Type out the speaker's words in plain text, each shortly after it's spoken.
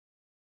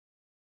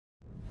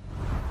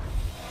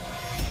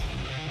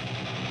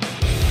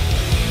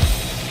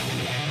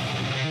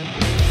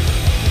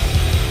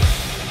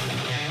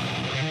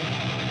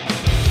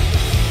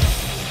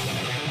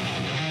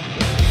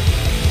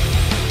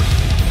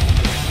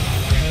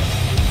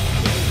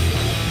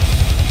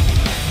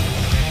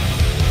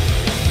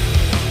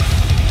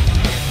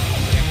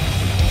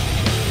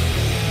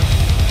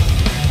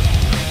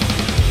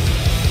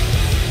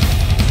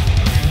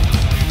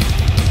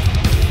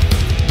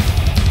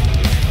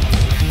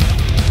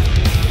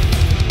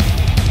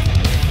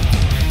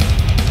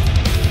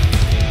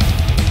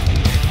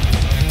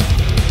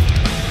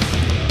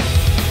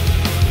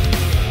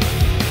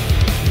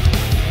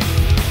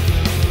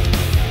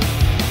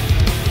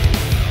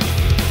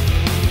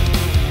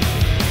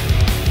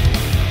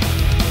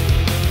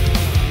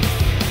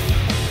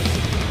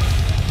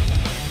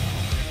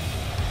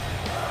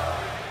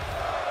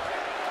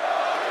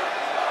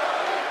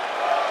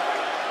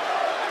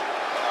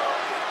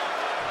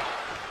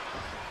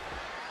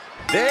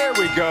There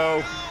we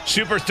go.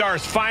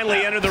 Superstars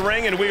finally enter the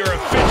ring, and we are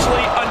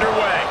officially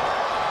underway.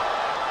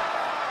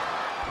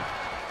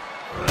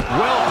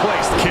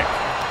 Well-placed kick.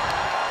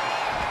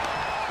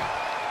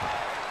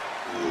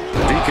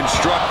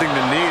 Deconstructing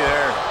the knee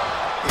there.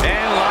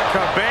 And La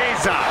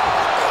Cabeza.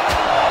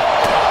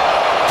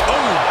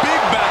 Oh,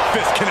 big back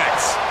fist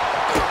connects.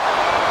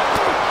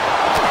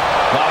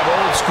 A lot of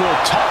old-school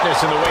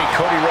toughness in the way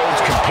Cody Rhodes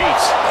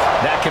competes.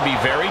 That can be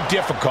very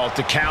difficult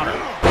to counter.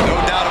 No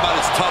doubt about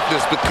his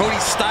toughness, but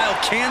Cody's style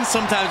can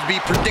sometimes be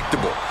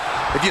predictable.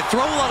 If you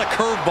throw a lot of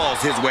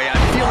curveballs his way, I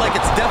feel like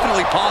it's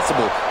definitely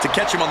possible to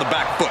catch him on the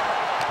back foot.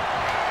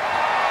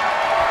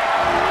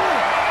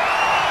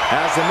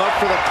 Has him up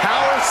for the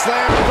power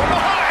slam from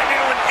behind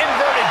into an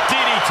inverted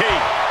DDT.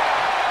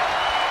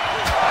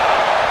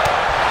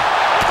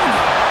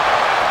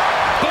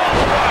 Boom,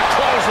 what a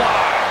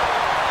clothesline.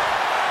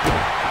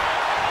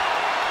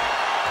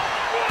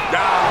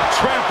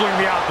 Trampling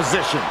the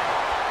opposition.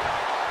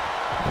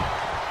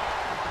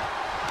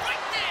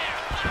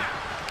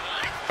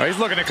 Oh, he's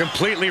looking to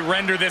completely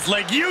render this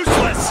leg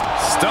useless.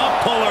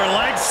 Stump puller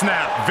leg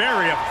snap.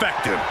 Very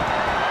effective.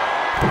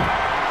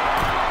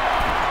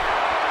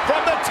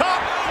 From the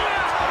top.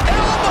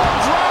 Elbow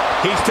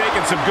drop. He's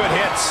taking some good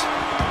hits.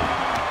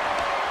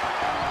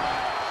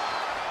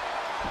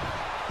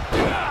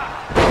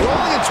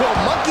 Rolling into a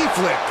monkey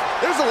flip.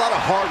 There's a lot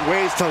of hard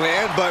ways to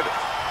land, but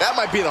that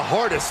might be the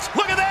hardest.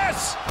 Look at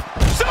this.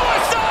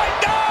 Suicide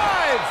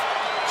dive.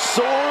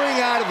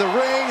 Soaring out of the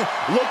ring,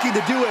 looking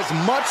to do as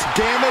much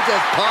damage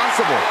as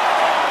possible.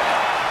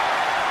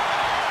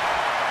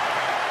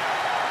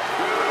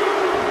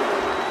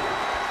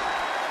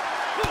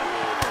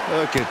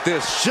 Look at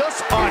this,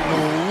 just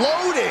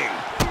unloading.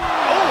 Oh,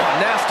 a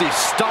nasty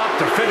stop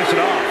to finish it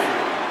off.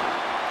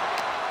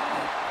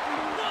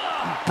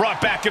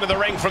 Brought back into the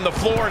ring from the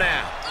floor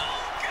now.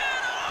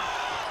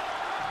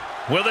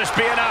 Will this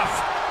be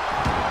enough?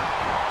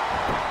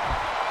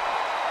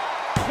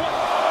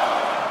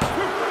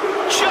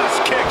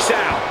 Just kicks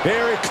out.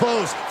 Very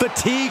close.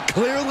 Fatigue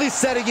clearly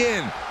setting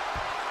in.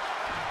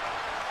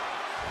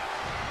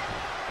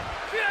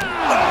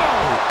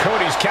 Oh,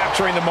 Cody's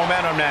capturing the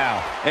momentum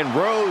now. And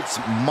Rhodes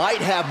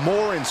might have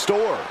more in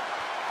store.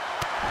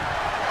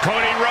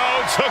 Cody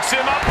Rhodes hooks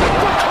him up.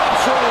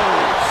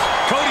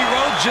 Cody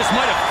Rhodes just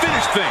might have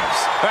finished things.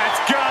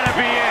 That's gotta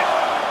be it.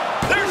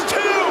 There's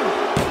two.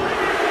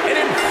 An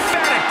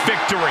emphatic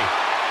victory.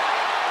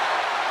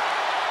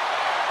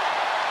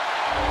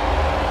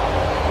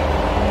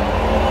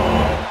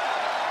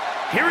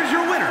 Here is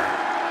your winner,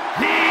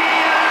 the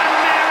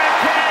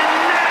American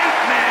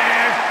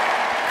Nightmare,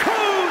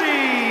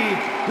 Cody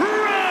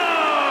Rhodes.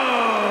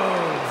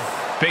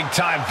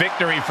 Big-time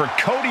victory for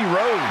Cody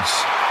Rhodes.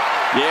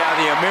 Yeah,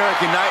 the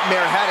American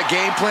Nightmare had a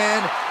game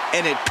plan,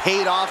 and it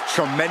paid off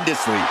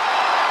tremendously.